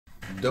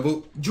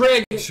Double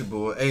Drag. It's your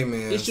boy. Hey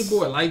man. It's your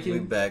boy. Like We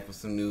him. back with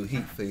some new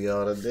heat for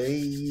y'all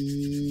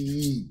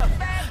today.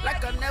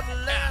 Like I never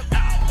left.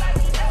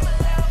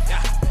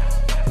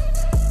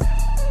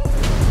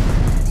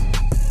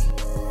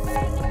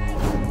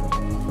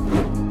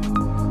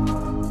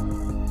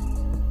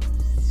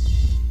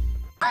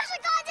 Push the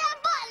goddamn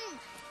button!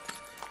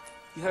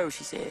 You heard what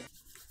she said.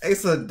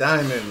 Ace of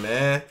Diamond,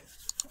 man.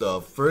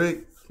 The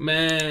freak?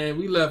 Man,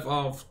 we left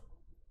off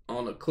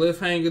on a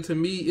cliffhanger. To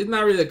me, it's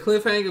not really a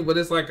cliffhanger, but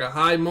it's like a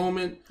high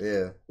moment.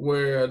 Yeah.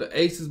 Where the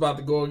ace is about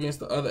to go against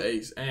the other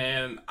ace,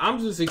 and I'm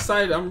just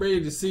excited. I'm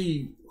ready to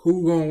see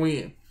who gonna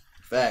win.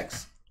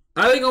 Facts.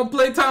 Are they gonna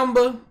play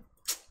Tanba?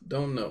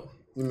 Don't know.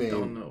 You mean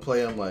Don't know.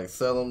 play him like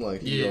sell him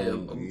like he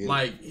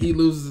like he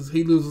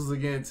loses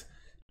against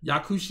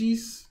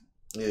Yakushi's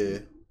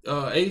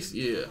ace.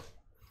 Yeah.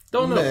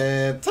 Don't know.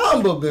 Man,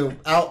 Tanba been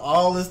out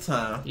all this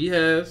time. He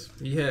has.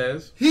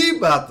 He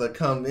about to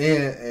come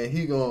in and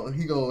he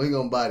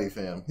gonna body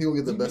fam. He gonna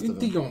get the best of him.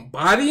 He gonna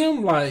body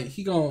him? Like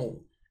he gonna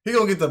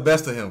get the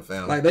best of him,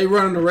 fam. Like they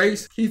running the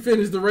race. He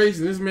finished the race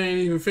and this man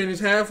ain't even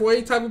finished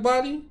halfway type of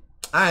body?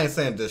 I ain't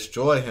saying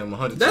destroy him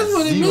 100%. That's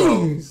what it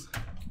means.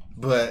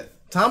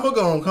 But Tanba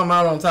gonna come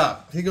out on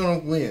top. He gonna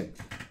win.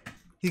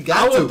 He got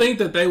I would think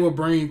that they would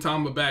bring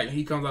Tanba back and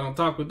he comes out on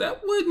top, but that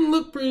wouldn't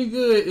look pretty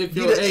good if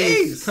your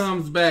ace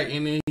comes back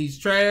and then he's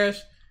trash.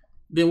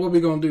 Then what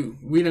we gonna do?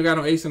 We don't got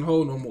no ace in the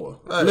hole no more.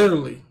 Right.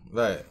 Literally.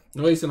 Right.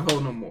 No ace in the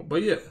hole no more.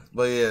 But yeah.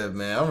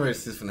 Man, I'm ready to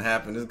see what's gonna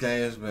happen. This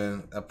game has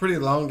been a pretty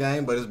long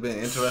game, but it's been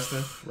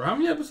interesting. How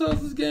many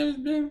episodes this game has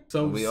been?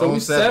 We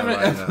on seven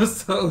right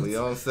episodes. Now. We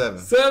on 7.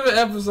 7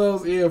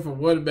 episodes in for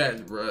one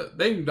match, bro.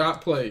 They do not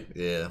play.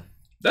 Yeah.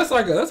 That's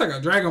like a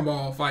Dragon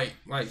Ball fight,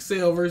 like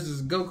Cell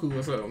versus Goku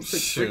or something.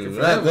 Shoot,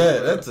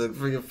 that took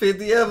freaking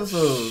 50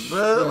 episodes,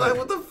 bro. Like,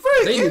 what the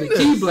frick? They did a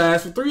key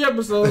blast for 3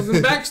 episodes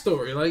and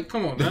backstory. Like,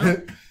 come on,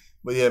 man.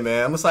 But yeah,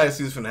 man, I'm excited to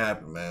see what's gonna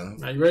happen, man.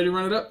 Are you ready to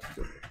run it up?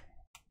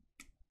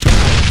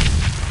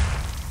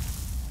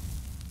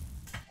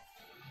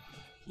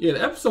 Yeah,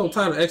 the episode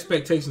title,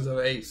 Expectations of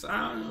Ace.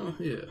 I don't know,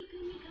 yeah.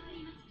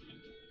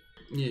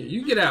 Yeah,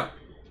 you get out.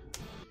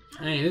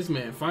 Hey, this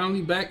man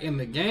finally back in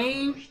the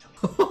game.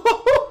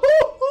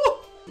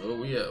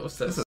 Oh yeah, what's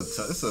that? It's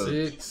a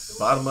 6.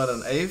 Bottom of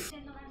an 8th.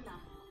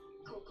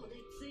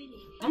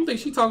 I don't think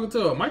she talking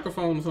to a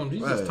microphone or something.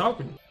 She's just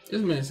talking.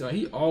 This man sound like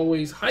he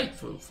always hyped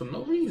for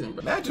no reason.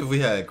 Bro. Imagine if we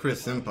had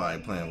Chris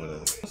Senpai playing with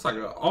us. It's like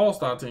an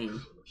all-star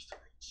team.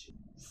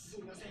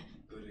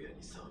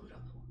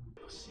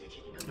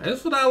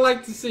 That's what I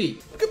like to see.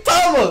 Look at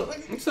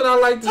Tanba. That's what I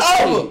like to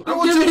see.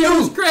 I'm giving him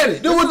his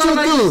credit. Do what you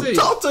do.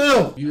 Talk to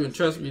him. You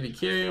entrust me to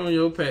carry on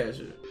your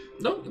passion.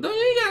 Don't you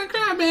ain't gotta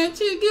cry, man.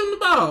 Chill, give him the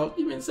ball.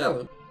 He been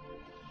selling.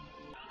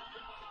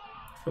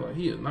 I feel like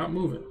he is not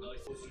moving.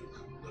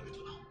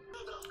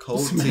 Cold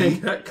This man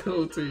got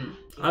cold teeth.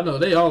 I know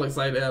they all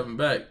excited to have him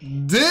back.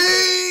 Dang!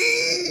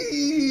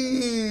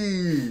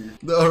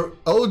 The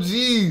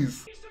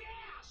OGs.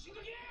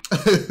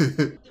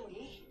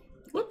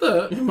 What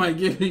the? He might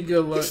give me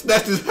good luck. He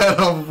snatched his hat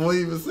off before he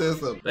even said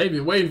something. They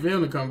been waiting for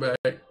him to come back.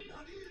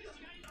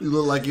 You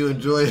look like you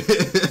enjoy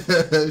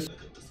it.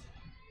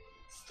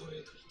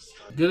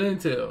 Good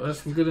intel. That's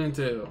some good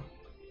intel.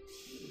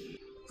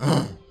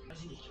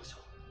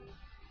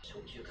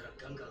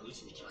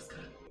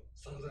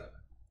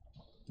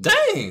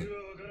 Dang!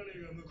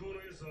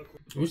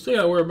 We still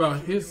gotta worry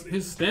about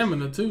his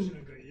stamina too.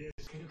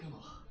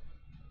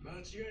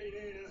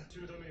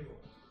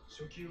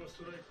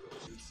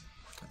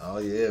 Oh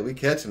yeah, we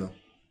catching him.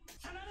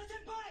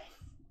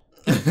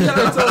 You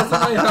gotta tell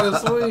somebody how to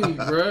swing,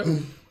 bro.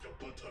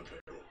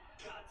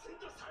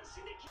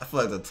 I feel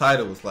like the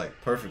title was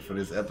like perfect for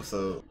this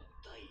episode.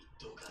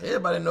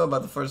 Everybody know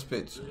about the first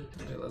pitch.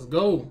 Okay, let's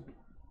go.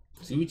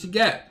 See what you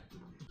got.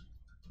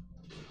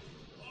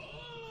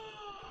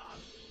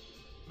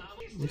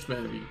 This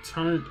man be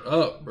turned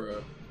up,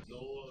 bro.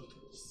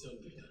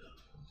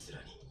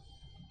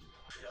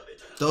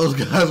 Those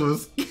guys were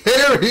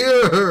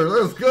scarier.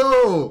 Let's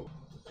go.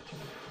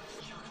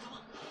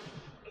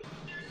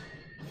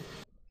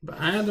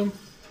 Behind him.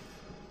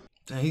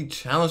 Dang, he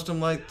challenged him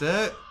like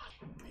that.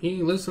 He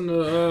ain't listen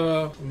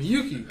to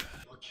Miyuki.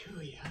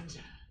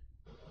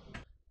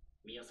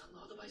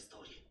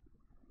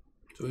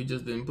 So he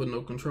just didn't put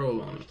no control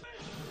on it.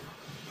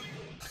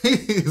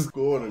 He's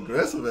going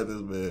aggressive at this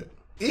man.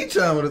 Each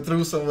time would have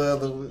threw somewhere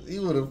else, he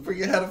would have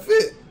freaking had a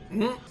fit.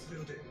 Mm-hmm.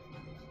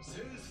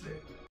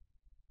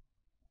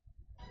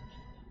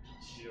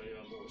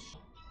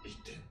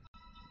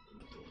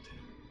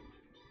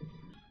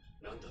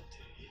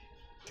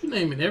 You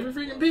naming every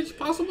freaking pitch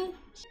possible?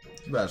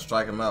 You better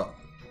strike him out.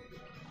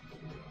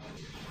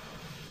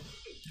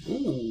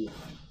 Ooh.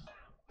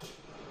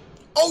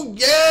 Oh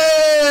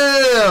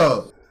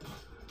yeah!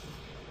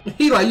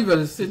 He like, you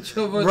better sit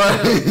your butt Right.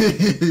 down.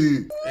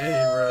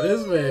 Hey, bro,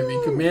 this man be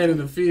commanding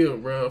the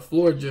field, bro.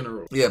 Floor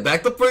general. Yeah,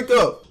 back the freak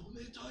up.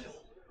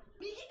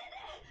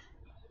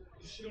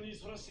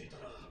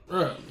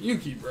 Bro,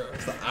 Yuki, bro.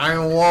 It's the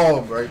iron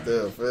wall right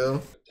there,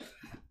 Phil.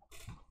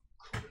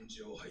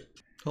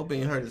 Hope he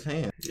ain't hurt his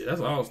hand. Yeah, that's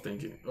what I was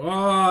thinking.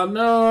 Oh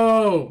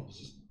no!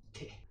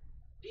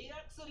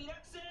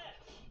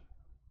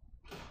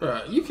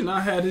 Bruh, you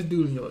cannot have this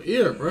dude in your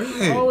ear, bro.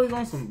 He's always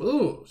on some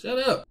bull. Shut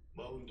up.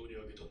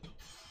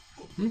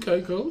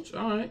 Okay, coach.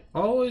 Alright.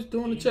 Always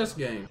doing the chess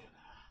game.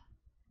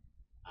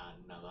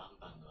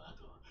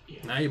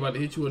 Now he about to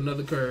hit you with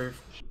another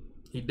curve.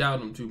 He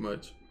doubted him too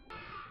much.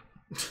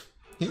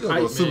 He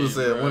gonna go Super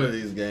Saiyan bro. one of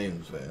these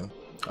games, fam.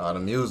 Oh, the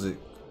music.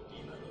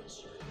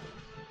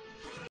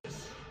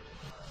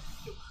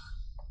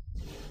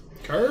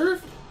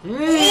 Curve?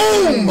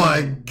 Oh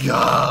my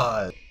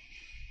god!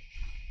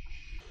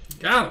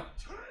 Got him.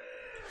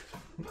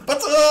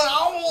 But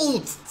oh,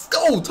 let's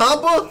go,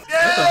 Tanba! Feel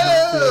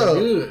Yeah!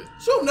 good.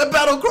 Show him that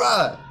battle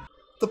cry.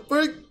 The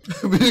freak.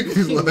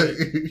 He's like,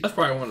 That's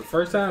probably one of the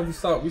first times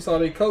we saw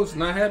their coach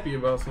not happy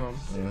about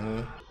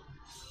something.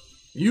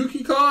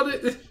 Yuki called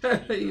it.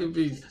 He a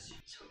beast.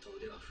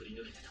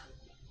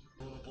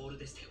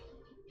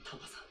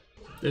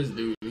 This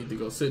dude need to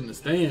go sit in the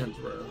stands,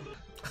 bro.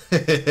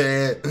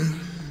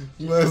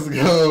 let's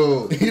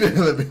go. He didn't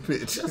let me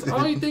pitch. That's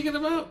all you thinking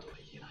about?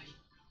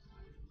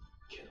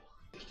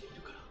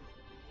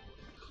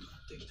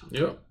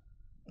 Yep.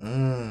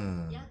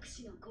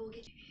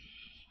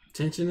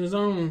 Tension is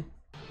on.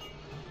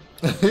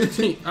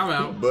 I'm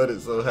out. But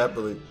it's so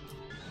happily.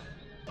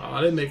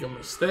 Oh, they making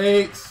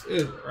mistakes.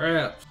 It's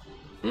raps.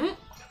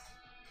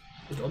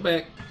 Go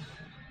back.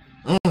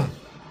 That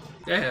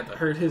had to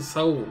hurt his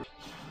soul.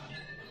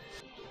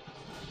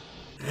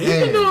 He's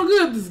been doing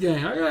good this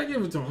game. I gotta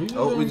give it to him.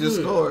 Oh, we just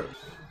scored.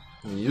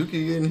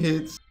 Yuki getting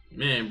hits.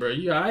 Man, bro,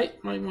 you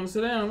alright? Might want to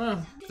sit down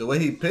now. The way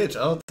he pitched,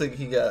 I don't think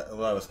he got a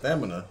lot of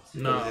stamina.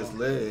 No. His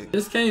leg.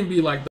 This can't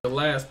be like the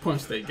last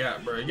punch they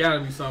got, bro. It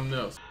gotta be something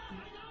else.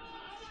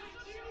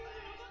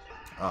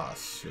 Oh,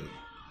 shoot.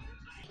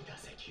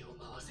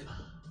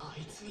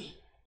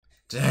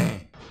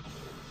 Dang.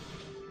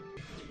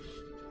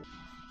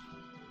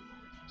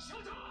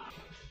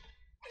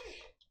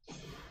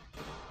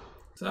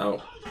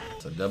 So,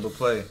 It's a double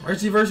play.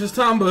 Raichi versus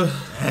Tanba.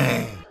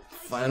 Dang.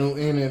 Final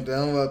inning,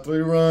 down about 3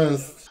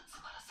 runs.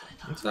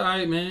 It's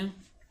alright, man.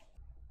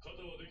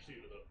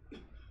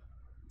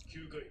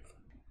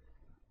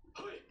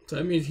 So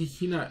that means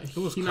he not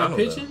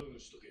pitching?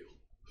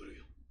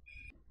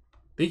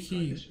 I think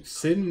he's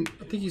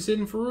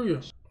sitting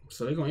Furuya.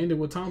 So they're gonna end it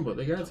with Tanba.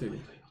 They got to.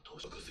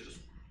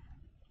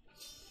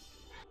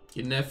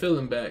 Getting that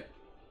feeling back.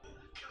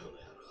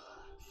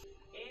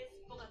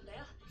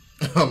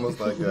 Almost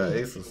like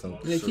Ace or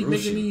something. They keep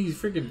making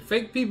these freaking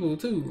fake people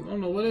too. I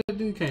don't know where that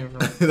dude came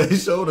from. They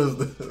showed us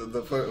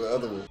the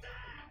other one.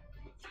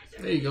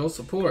 There you go,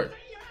 support.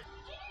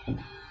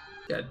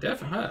 Got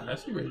definitely hot.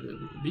 That's ready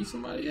to beat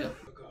somebody up.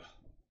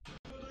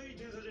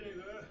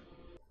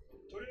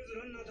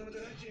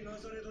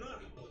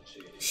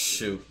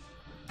 Shoot.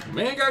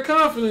 Man got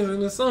confidence in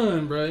the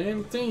son, bro,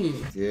 and the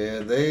team. Yeah,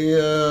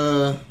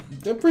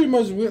 they pretty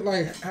much went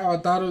like how I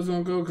thought it was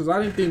gonna go, because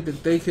I didn't think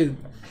that they could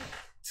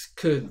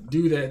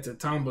do that to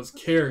Tanba's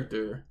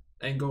character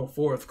and go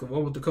forth. Because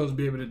what would the coach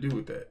be able to do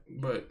with that?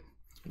 But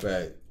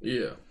right.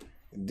 Yeah.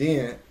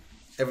 Then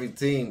every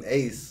team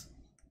ace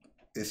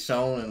is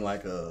shown in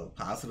like a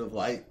positive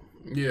light.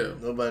 Yeah.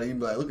 Nobody you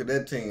be like, look at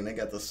that team. They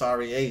got the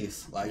sorry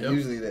ace. Like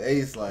usually the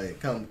ace like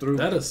come through.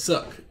 That'll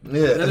suck.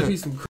 Yeah. That'll be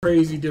some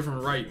crazy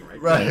different writing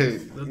right there.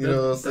 You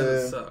know what I'm saying?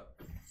 That'll suck.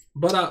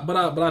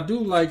 But I do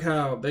like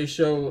how they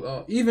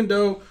showed, even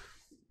though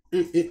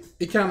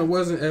it kind of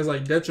wasn't as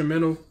like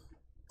detrimental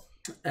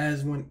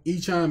as when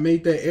Ichan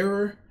made that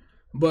error,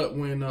 but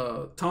when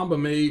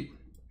Tanba made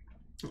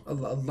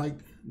like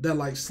that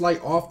like slight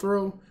off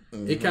throw,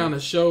 it kind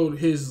of showed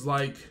his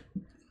like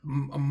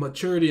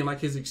maturity and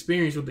like his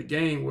experience with the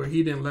game, where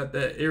he didn't let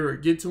that error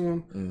get to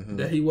him,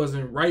 that he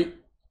wasn't right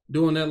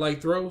doing that like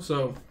throw.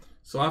 So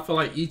I feel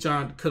like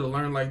Ichan could have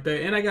learned like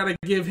that, and I gotta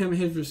give him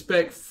his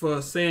respect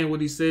for saying what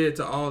he said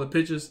to all the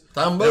pitchers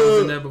that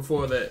was in there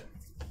before that.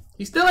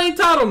 He still ain't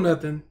taught him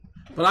nothing,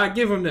 but I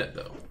give him that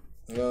though.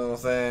 You know what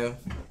I'm saying?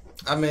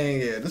 I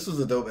mean, yeah, this was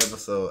a dope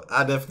episode.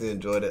 I definitely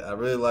enjoyed it. I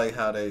really like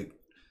how they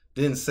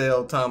didn't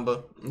sell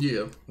Tanba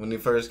when he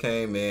first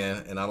came in,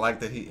 and I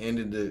like that he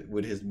ended it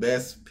with his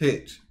best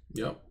pitch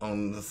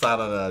on the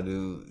Sanada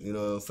dude. You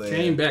know what I'm saying?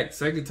 Came back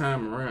second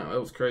time around.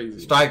 That was crazy.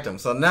 Striked him.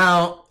 So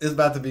now it's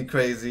about to be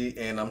crazy,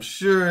 and I'm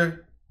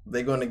sure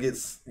they're going to get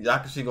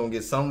Yakushi going to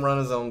get some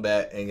runners on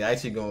bat, and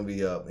Raichi going to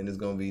be up, and it's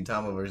going to be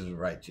Tanba versus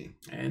Raichi.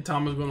 And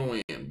Tanba's going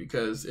to win,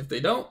 because if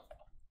they don't,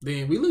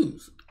 then we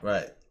lose.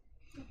 Right.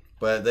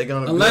 But they're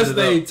going to unless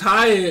they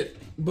tie it.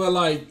 But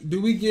like, do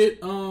we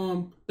get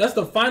that's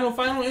the final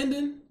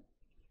ending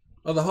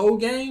of the whole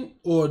game,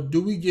 or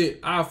do we get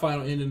our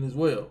final ending as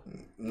well?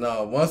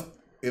 No,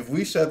 if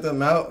we shut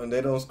them out and they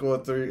don't score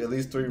at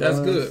least three that's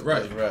runs, good,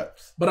 right? That's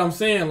wraps. But I'm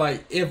saying,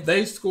 like, if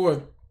they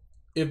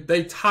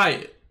tie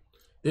it,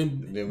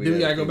 then we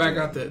gotta go back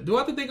out there. Do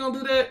I think they're gonna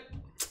do that?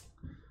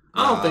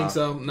 I don't think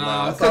so.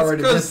 Nah, it's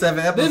already been 7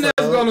 episodes. Then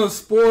that's gonna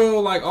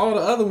spoil like all the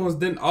other ones.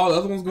 Then all the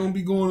other ones gonna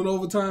be going in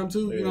overtime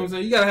too. You know what I'm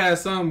saying? You gotta have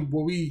some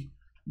where we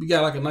we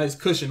got like a nice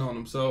cushion on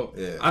him. So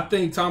yeah. I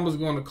think Tanba's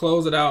going to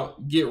close it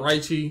out, get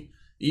Raichi,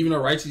 even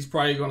though Raichi's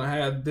probably going to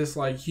have this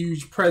like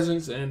huge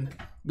presence, and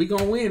we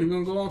going to win. We're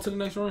going to go on to the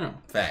next round.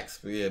 Facts.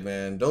 But yeah,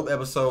 man. Dope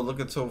episode.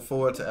 Looking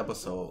forward to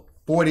episode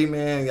 40,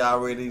 man. Y'all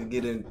ready to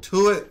get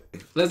into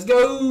it? Let's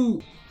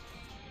go.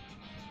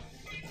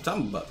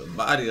 Talking about the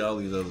body of all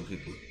these other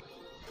people.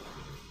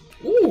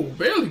 Ooh,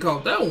 barely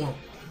caught that one.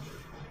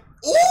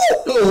 Ooh!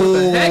 What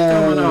the heck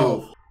coming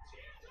off?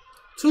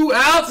 2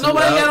 outs.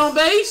 Nobody got on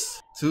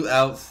base? 2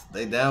 outs.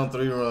 They down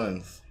 3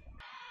 runs.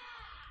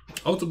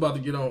 O's about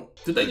to get on.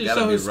 Did they just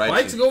show his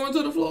spikes going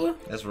to the floor?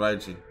 That's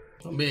Raichi.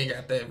 My man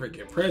got that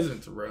freaking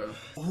presence, bro.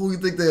 Who you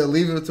think they'll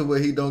leave him to where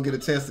he don't get a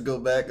chance to go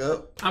back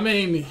up? I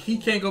mean, he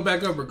can't go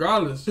back up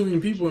regardless. Too many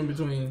people in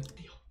between.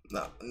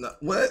 No,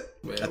 what?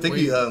 Man, I think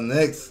he up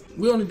next.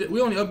 We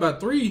only up by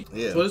 3.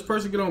 Yeah. So this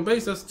person get on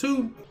base. That's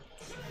 2.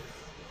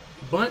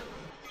 Bunt.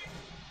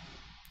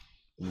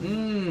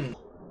 He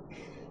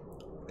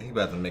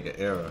about to make an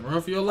error.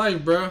 Run for your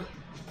life, bro.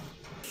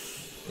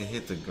 It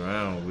hit the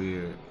ground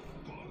weird.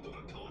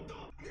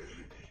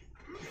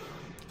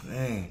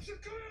 Dang.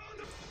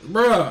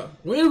 Bruh,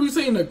 when have we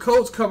seen the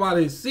coach come out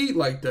of his seat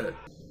like that?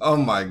 Oh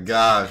my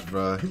gosh,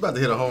 bro. He about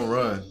to hit a home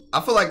run.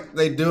 I feel like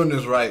they doing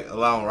this right,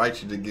 allowing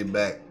Raichi to get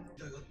back.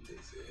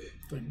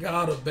 The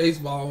god of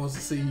baseball wants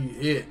to see you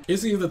hit.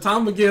 It's either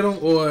Tanba get him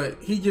or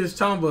he gets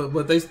Tanba,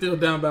 but they still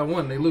down by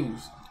 1. They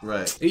lose.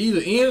 Right. It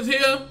either ends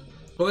here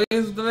or it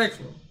ends with the next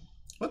one.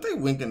 What they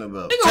winking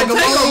about? They gonna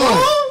take him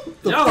on?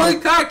 Y'all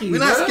like cocky. We're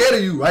not scared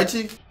of you,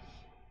 Raichi.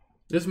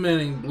 This man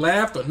ain't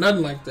laughed or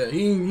nothing like that.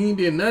 He ain't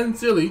did nothing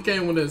silly. He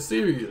came with that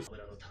serious.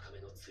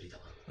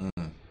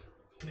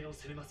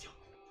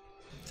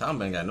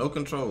 Tanba ain't got no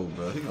control,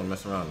 bro. He gonna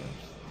mess around.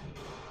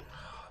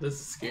 This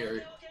is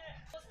scary.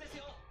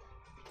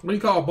 What do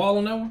you call a ball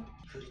on that one?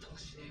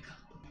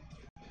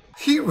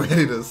 He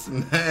ready to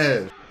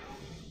smash.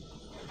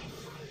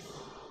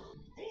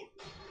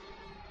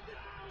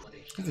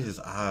 Look at his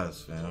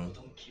eyes, fam.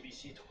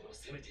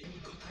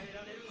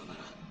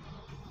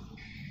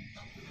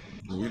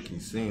 You can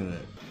see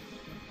that.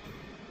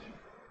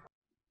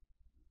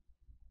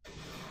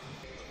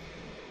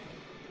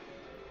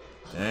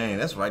 Dang,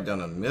 that's right down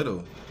the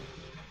middle.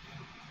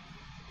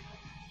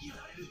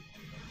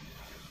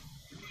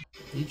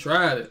 He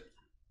tried it.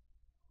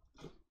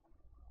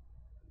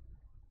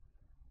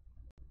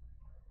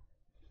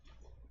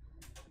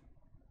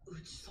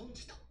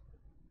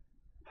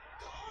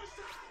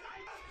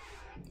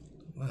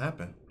 What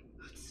happened?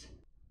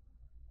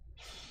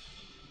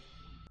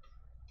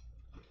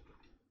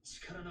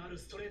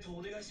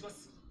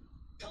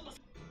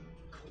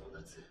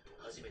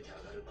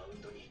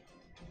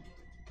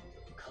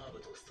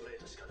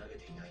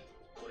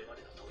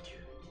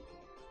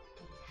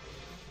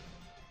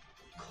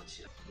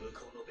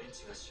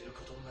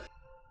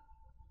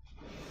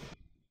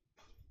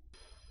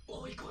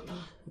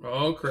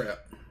 Oh crap.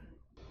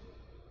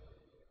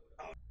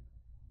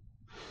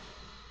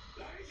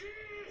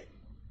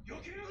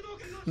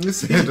 You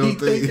said don't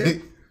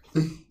think.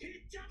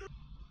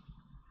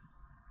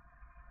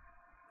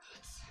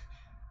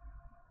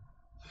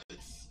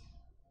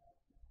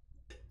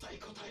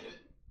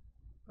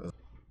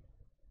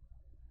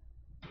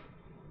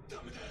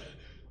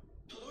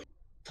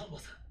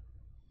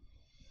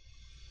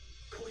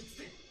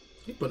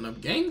 He putting up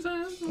gang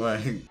signs?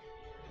 Right.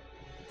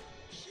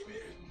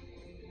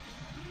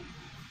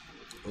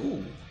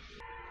 Ooh.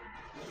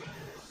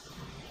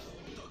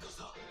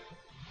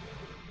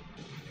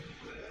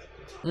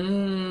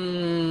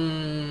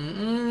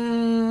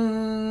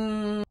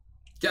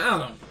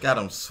 Got him. Got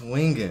him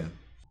swinging.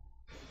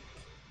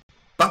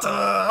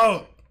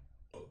 Bata!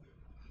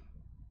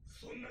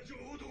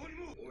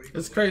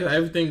 It's crazy how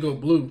everything go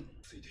blue.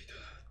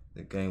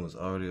 The game was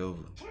already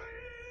over.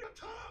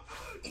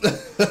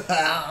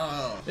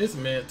 This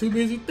man too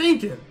busy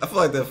thinking. I feel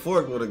like that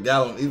fork would have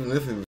got him even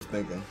if he was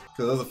thinking.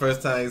 Because that was the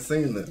first time he's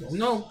seen it.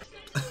 No.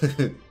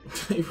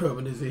 He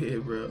rubbing his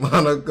head, bro.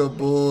 Monica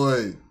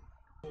boy.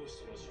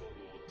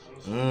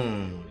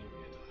 Dang.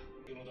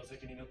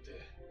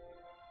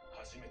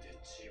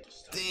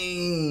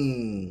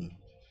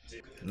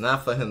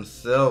 Not for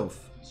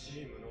himself.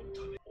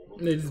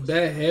 It's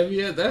bad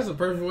heavy. That's a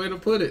perfect way to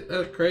put it.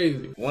 That's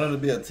crazy. Wanting to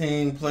be a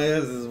team player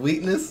is his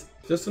weakness.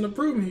 Just an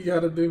improvement he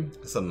gotta do.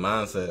 It's a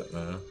mindset,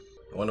 man.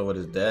 I wonder what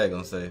his dad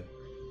gonna say.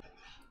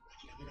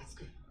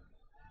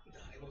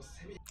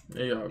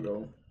 There y'all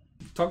go.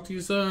 Talk to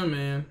your son,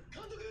 man.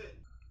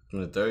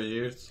 In the 3rd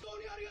years.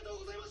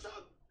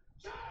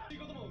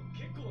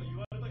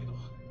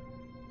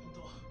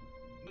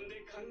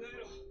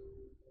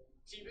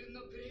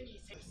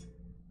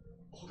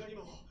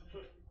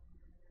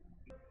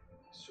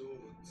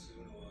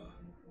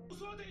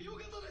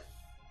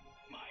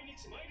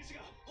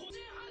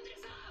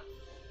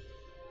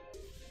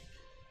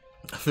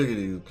 I figured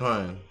he was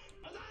crying.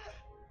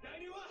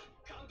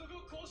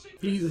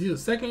 He's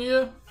a 2nd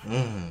year?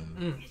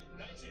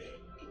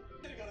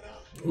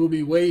 We'll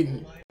be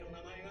waiting.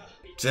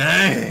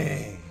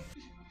 Dang.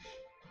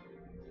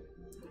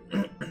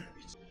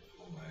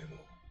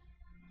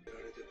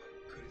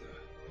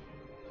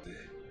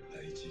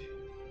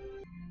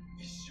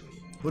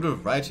 What if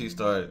Raichi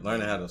started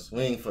learning how to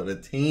swing for the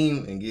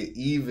team and get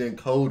even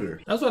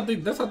colder? That's what I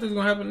think. That's what I think is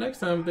gonna happen next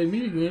time if they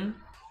meet again.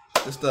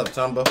 Good stuff,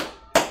 Tanba.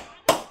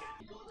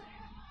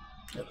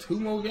 Got 2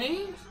 more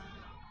games.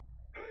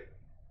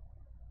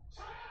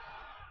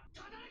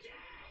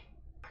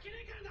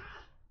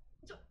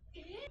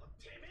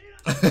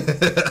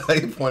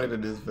 He pointed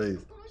at his face.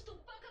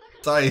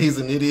 Sorry, he's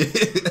an idiot.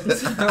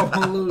 I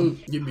won't lose.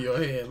 Give me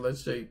your hand.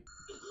 Let's shake.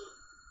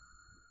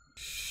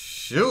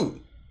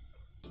 Shoot.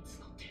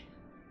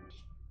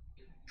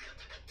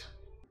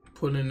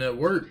 Putting in that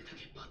work.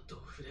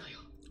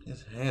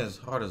 His hand's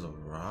hard as a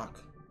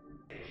rock.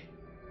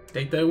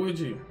 Take that with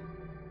you.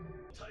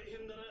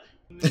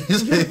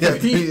 He's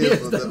That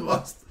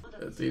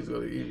seems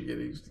gonna even get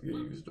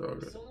even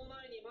stronger.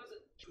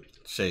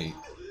 Shade.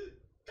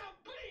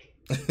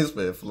 This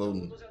man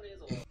floating.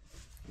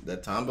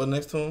 That Tanba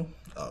next to him?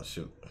 Oh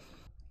shoot.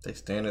 They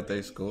stand at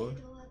they score.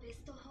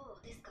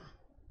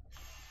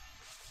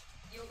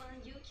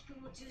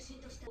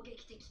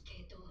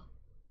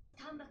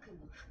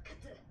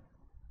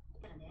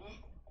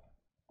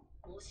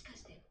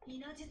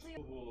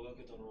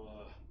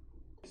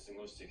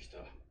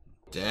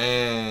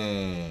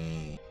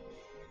 Dang.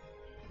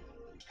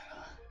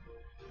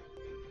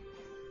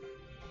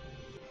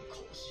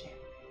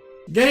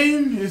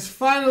 Game is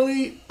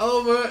finally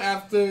over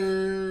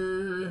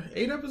after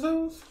 8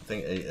 episodes. I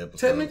think 8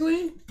 episodes.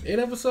 Technically, 8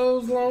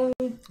 episodes long.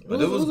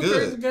 But it was good. A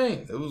crazy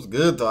game. It was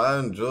good though. I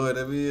enjoyed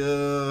every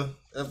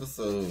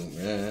episode,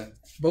 man.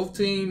 Both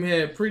teams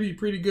had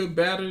pretty good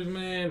batters,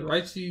 man.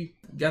 Raichi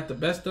got the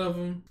best of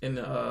them in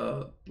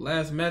the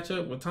last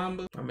matchup with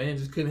Tanba. My man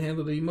just couldn't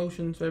handle the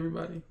emotions for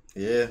everybody.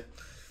 Yeah.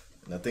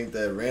 And I think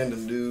that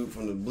random dude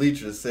from the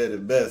bleachers said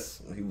it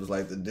best. He was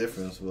like, the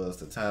difference was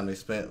the time they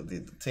spent with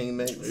the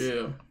teammates.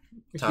 Yeah.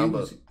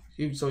 Tanba.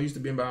 He was so used to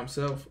being by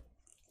himself.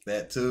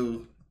 That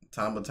too.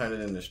 Tanba turned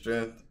it into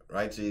strength.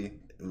 Raichi,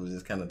 it was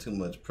just kind of too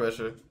much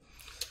pressure.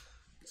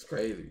 It's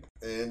crazy.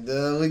 And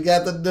we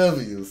got the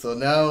W. So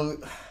now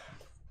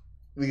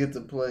we get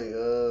to play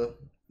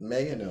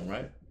May and them,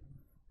 right?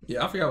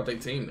 Yeah, I forgot what their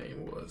team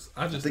name was.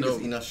 I think know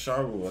it's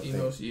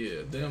Inasharu,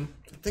 yeah, them.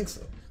 I think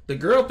so. The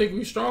girl think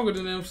we stronger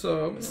than them,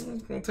 so I'm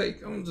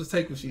gonna just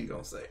take what she's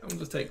gonna say. I'm gonna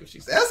just take what she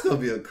said. That's gonna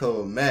be a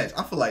cool match.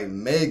 I feel like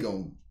May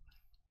gonna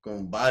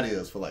body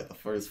us for like the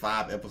first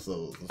 5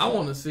 episodes. I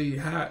want to see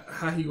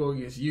how he go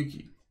against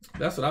Yuki.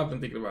 That's what I've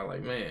been thinking about.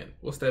 Like, man,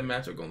 what's that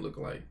matchup gonna look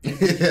like?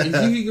 If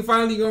Yuki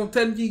finally gonna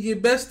technically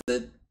get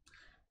bested,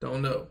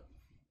 don't know.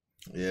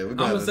 Yeah, we're I'm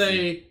gonna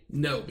say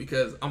no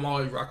because I'm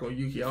always rocking with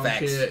Yuki. I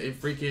don't care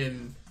if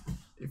freaking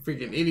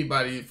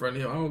anybody in front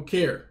of him. I don't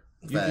care.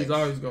 Yuki's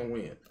always gonna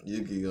win.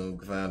 Yuki gonna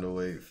find a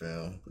way,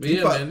 fam.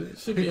 Yeah, man, it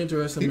should be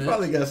interesting. He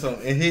probably got some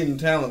hidden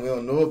talent we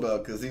don't know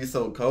about because he's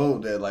so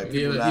cold that like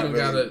people not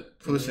really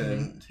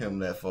pushing him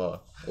that far.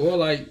 Or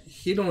like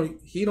he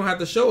don't have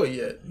to show it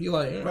yet. He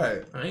like,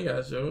 right. I ain't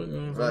gotta show it.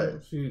 You know what I'm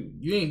right. Shoot,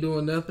 you ain't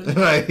doing nothing.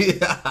 Right.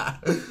 Yeah.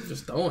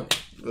 Just throwing it.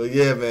 Well,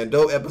 yeah, man,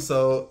 dope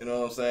episode. You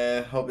know what I'm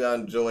saying? Hope y'all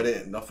enjoyed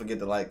it. And don't forget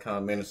to like,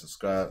 comment, and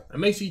subscribe. And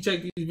make sure you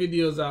check these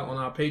videos out on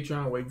our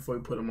Patreon way before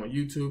we put them on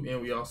YouTube.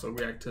 And we also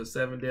react to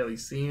 7 Daily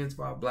Sins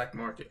by Black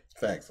Market.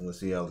 Facts. And we'll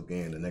see y'all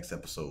again in the next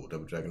episode.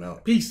 Double Dragon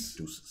out. Peace.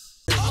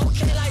 Deuces.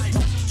 Okay, like,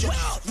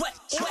 what?